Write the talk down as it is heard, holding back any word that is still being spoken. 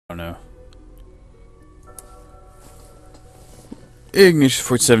don't know. Ignition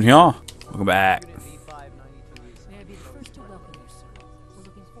 47 here. Welcome back. May I be the first to welcome you, sir? We're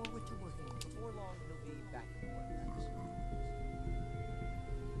looking forward to working with you. Before long, he'll be back in the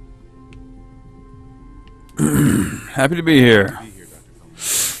workforce. Happy to be here. I hope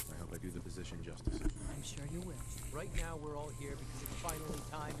I do the position justice. I'm sure you will. Right now, we're all here because it's finally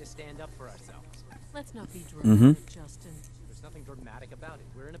time to stand up for ourselves. Let's not be dramatic, Justin. There's nothing dramatic about it.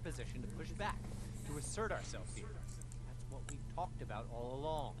 We're in a position to push back, to assert ourselves here. That's what we've talked about all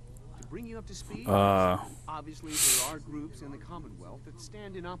along. To bring you up to speed, obviously there are groups in the Commonwealth that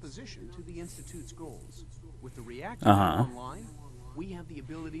stand in opposition to the Institute's goals. With the reactor online, we have the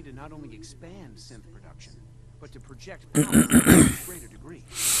ability to not only expand synth production, but to project power to a greater degree.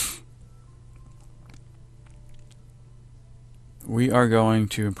 We are going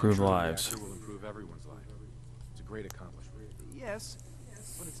to improve lives. The reactor will improve everyone's life. It's a great accomplishment. Yes,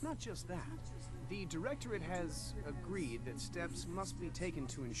 but it's not just that. The Directorate has agreed that steps must be taken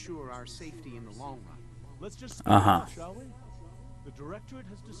to ensure our safety in the long run. Let's just spell it out, shall we? The Directorate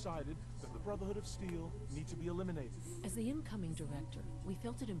has decided that the Brotherhood of Steel need to be eliminated. As the incoming director, we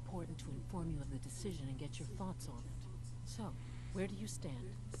felt it important to inform you of the decision and get your thoughts on it. So, where do you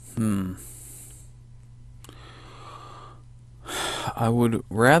stand? I would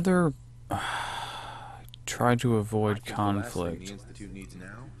rather try to avoid The conflict. last thing the Institute needs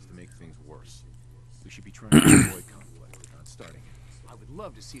now is to make things worse. We should be trying to avoid conflict, not starting it. I would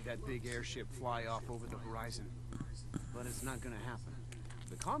love to see that big airship fly off over the horizon, but it's not going to happen.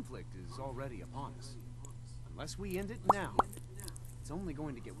 The conflict is already upon us. Unless we end it now, it's only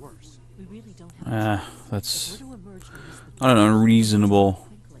going to get worse. We really don't have That's to emerge from this not an unreasonable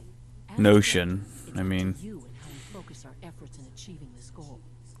quickly. As notion. it's I up mean, to you and how we focus our efforts in achieving this goal.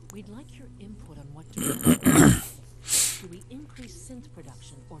 We'd like your input on what to do. Do we increase synth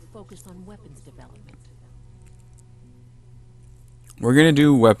production or focus on weapons development? we're gonna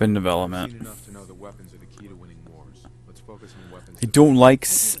do weapon I've development. seen enough to know that weapons are the key to winning wars. Let's focus on weapons. I don't like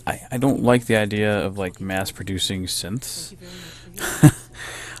I don't like the idea of like mass producing synths. Thank you very much for your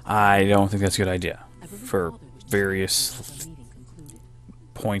I don't think that's a good idea I believe for Father was just various as the meeting concluded.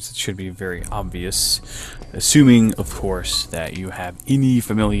 points that should be very obvious, assuming of course that you have any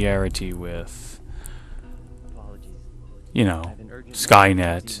familiarity with, you know,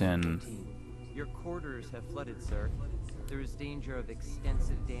 Skynet and Your quarters have flooded, sir. There is danger of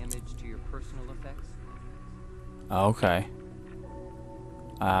extensive damage to your personal effects. okay.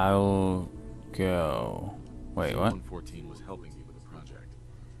 I'll go. Wait, what? 114 was helping me with the project.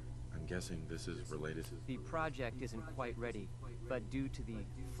 I'm guessing this is related to... The project isn't quite ready, but due to the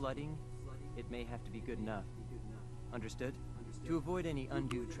flooding, it may have to be good enough. Understood? To avoid any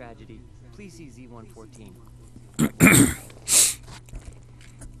undue tragedy, please see Z-114.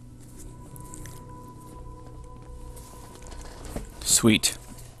 Sweet.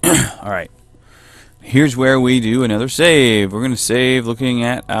 Alright. Here's where we do another save. We're going to save looking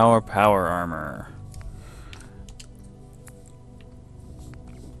at our power armor.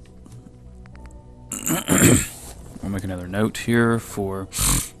 I'll make another note here for...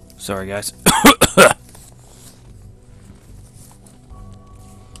 Sorry, guys.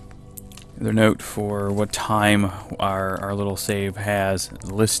 Another note for what time our little save has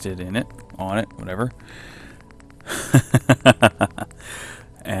listed in it, on it, whatever.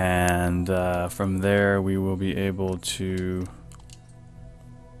 And from there we will be able to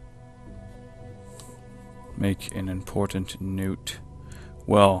make an important note.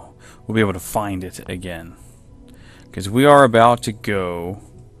 Well, we'll be able to find it again, because we are about to go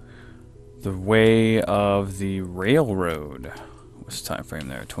the way of the railroad. What's the time frame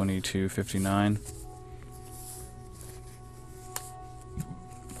there? 22:59.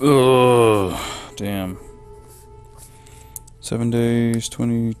 Ugh, damn. 7 days,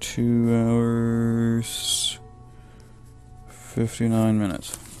 22 hours, 59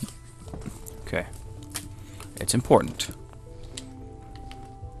 minutes. Okay. It's important.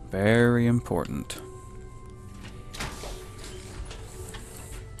 Very important.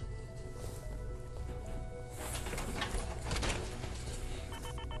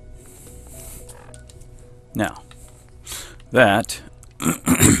 Now, that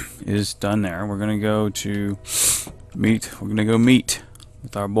is done there. We're going to go to meet. We're going to go meet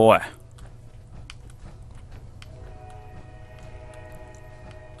with our boy.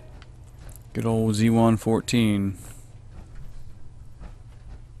 Good old Z-114.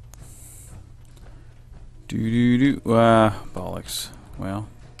 Doo-doo-doo. Bollocks. Well,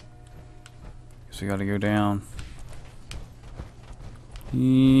 guess we got to go down.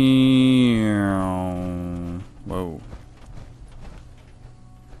 Whoa.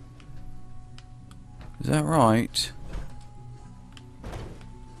 Is that right?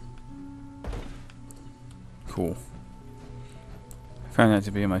 Cool. I found that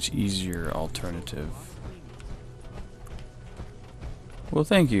to be a much easier alternative. Well,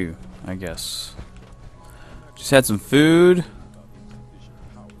 thank you, I guess. Just had some food,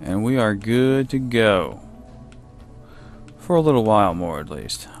 and we are good to go. For a little while more, at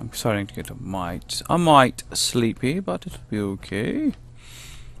least. I'm starting to get a mite sleepy, but it'll be okay.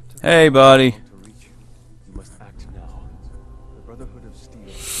 Hey, buddy. To reach you, you must act now. The Brotherhood of Steel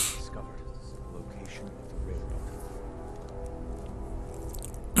has discovered the location of the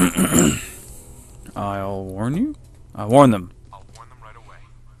railroad. I'll warn you. I warn them. I'll warn them right away.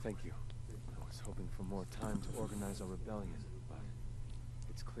 Thank you. I was hoping for more time to organize a rebellion, but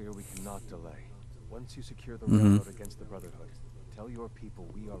it's clear we cannot delay. Once you secure the railroad against the Brotherhood, tell your people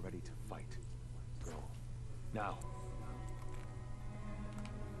we are ready to fight. Go. Now.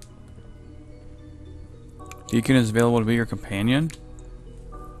 Deacon is available to be your companion?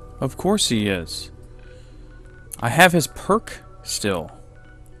 Of course he is. I have his perk still.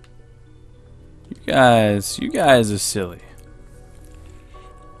 You guys are silly.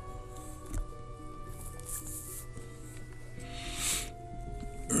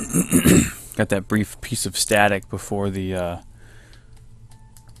 Got that brief piece of static before the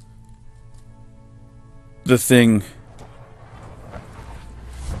thing.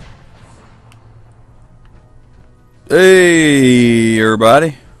 Hey,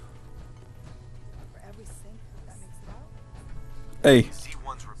 everybody. Hey.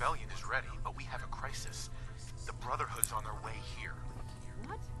 Z1's rebellion is ready, but we have a crisis. The Brotherhood's on their way here.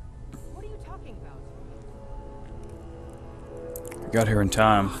 What? What are you talking about? Got here in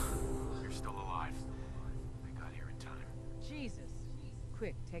time. You're still alive. I got here in time. Jesus.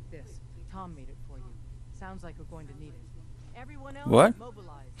 Quick, take this. Tom made it for you. Sounds like we're going to need it. Everyone else What?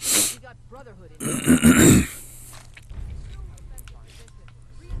 mobilized. We got Brotherhood in.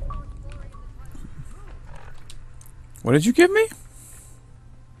 What did you give me?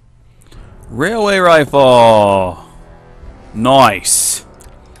 Railway rifle. Nice.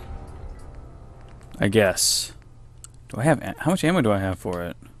 I guess. Do I have how much ammo do I have for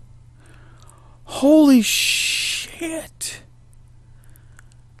it? Holy shit.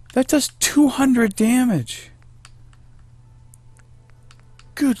 That does 200 damage.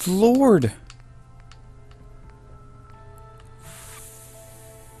 Good lord.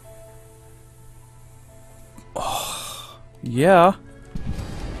 Oh, yeah.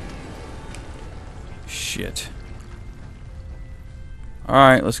 Shit.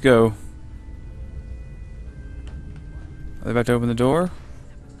 Alright, let's go. Are they about to open the door?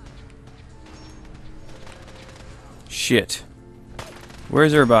 Shit.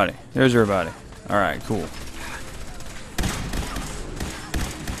 Where's everybody? There's everybody. Alright, cool.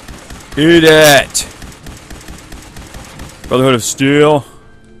 Eat it! Brotherhood of Steel.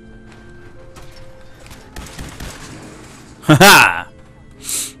 Haha!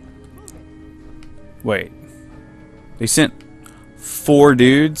 Wait. They sent 4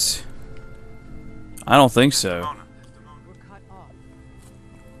 dudes? I don't think so. We're cut off.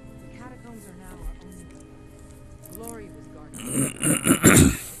 The catacombs are now our only. Glory was guarded. She may have been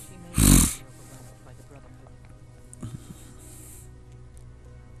overwhelmed by the Brotherhood.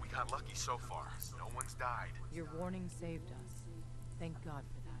 We got lucky so far. No one's died. Your warning saved us. Thank God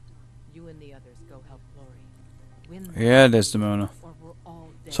for that. You and the others go help Glory. Win the Yeah, Desdemona. or we're all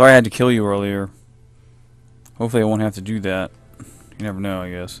dead. Sorry I had to kill you earlier. Hopefully I won't have to do that. You never know,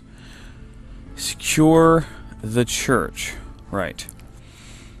 I guess. Secure the church. Right.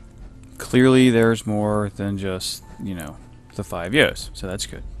 Clearly there's more than just, you know, the 5 years. So that's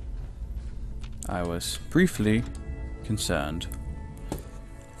good. I was briefly concerned.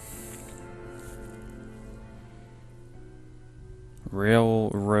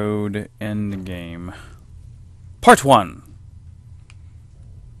 Railroad Endgame. Part 1.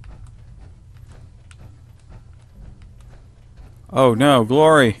 Oh no,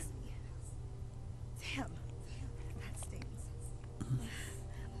 Glory. Damn, that stings.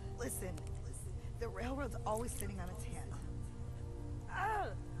 Listen, the railroad's always sitting on its hands.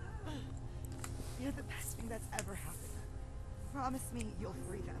 You're the best thing that's ever happened. Promise me you'll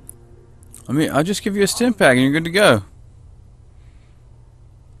free them. I'll just give you a stim pack and you're good to go.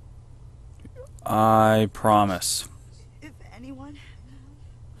 I promise. If anyone...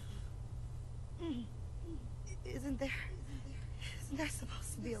 Isn't there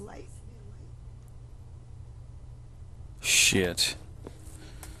supposed to be a light? Shit.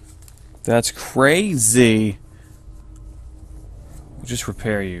 That's crazy. We'll just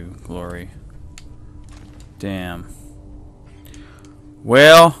repair you, Glory. Damn.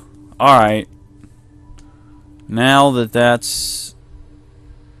 Well, alright. Now that's...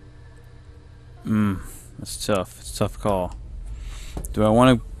 that's tough. It's a tough call. Do I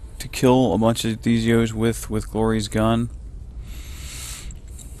want to kill a bunch of these Yos with Glory's gun?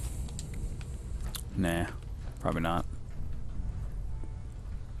 Nah, probably not.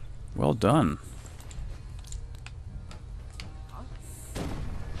 Well done.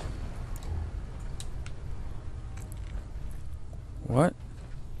 What?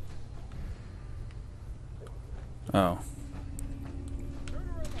 Oh.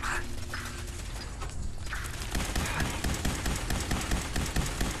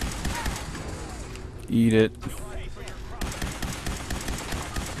 Eat it.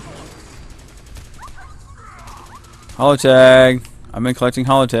 Holotag. I've been collecting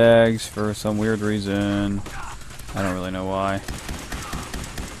holotags for some weird reason. I don't really know why.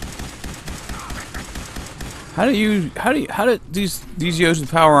 How do these Yos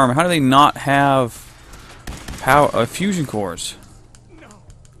with power armor, how do they not have fusion cores?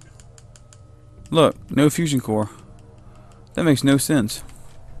 Look, no fusion core. That makes no sense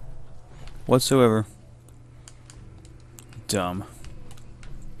whatsoever. Dumb.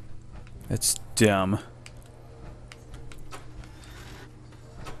 That's dumb.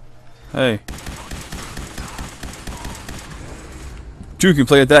 Hey. Two can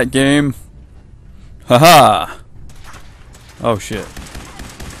play at that game. Haha. Oh shit.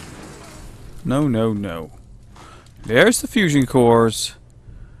 No, no, no. There's the fusion cores.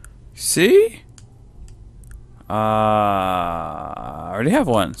 See? I already have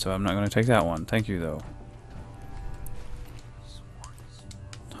one, so I'm not going to take that one. Thank you, though.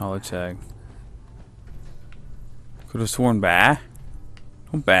 Holotag. Could have sworn bah.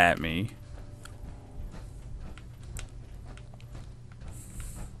 Don't bat me.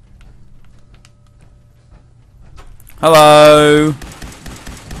 Hello.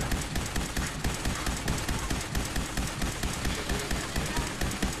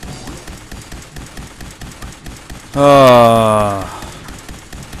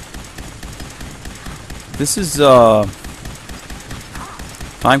 This is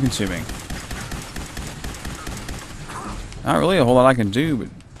time consuming. Not really a whole lot I can do, but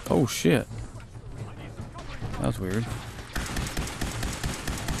oh shit. That was weird.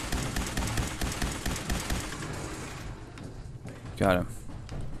 Got him.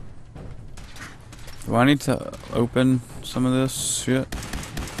 Do I need to open some of this shit?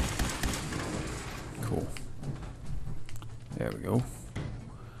 Cool. There we go.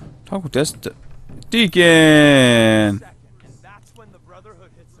 Talk with this Deacon! And that's when the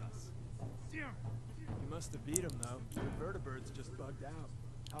Brotherhood hits us. Damn. You must have beat him, though. The vertebrates just bugged out.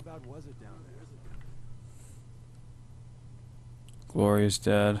 How bad was it down there? Glory is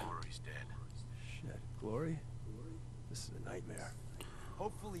dead. Glory's dead. Shit, Glory? This is a nightmare.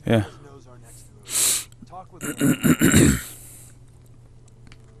 Hopefully Yeah. he knows our next move. Talk with him.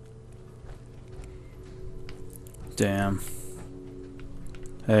 Damn.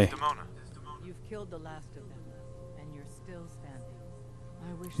 Hey. You've killed the last of them, and you're still standing.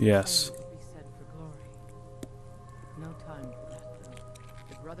 I wish Yes. the same could be said for Glory. No time for that, though.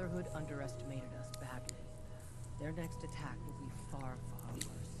 The Brotherhood underestimated us badly. Their next attack will be far, far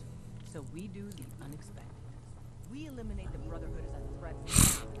worse. So we do the unexpected. We eliminate the Brotherhood as a threat, and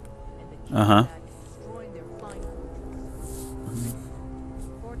the key to that is destroying their flying fortress.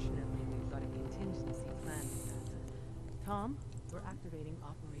 Fortunately, we've got a contingency plan for that. Tom, we're activating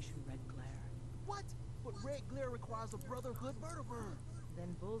Operation Red Glare. What? But Red Glare requires a Brotherhood murder bird.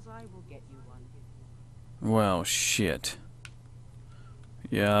 Then Bullseye will get you one. Well, shit.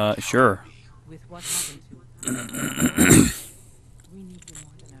 Yeah, sure. With what happened to we need you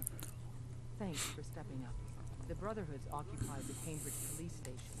more than ever. Thanks for stepping up. The Brotherhood's occupied the Cambridge police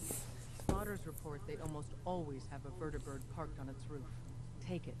station. Spotters report they almost always have a vertibird parked on its roof.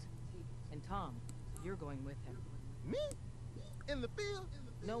 Take it. And Tom, you're going with him. Me? In the field?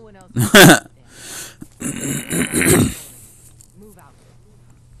 No one else can move out.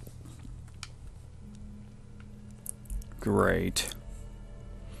 Great.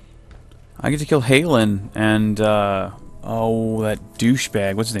 I get to kill Halen and, oh, that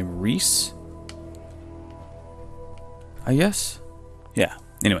douchebag. What's his name? Reese? I guess? Yeah.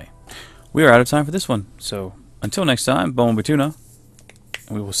 Anyway, we are out of time for this one. So, until next time, Bone Batuna,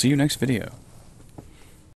 and we will see you next video.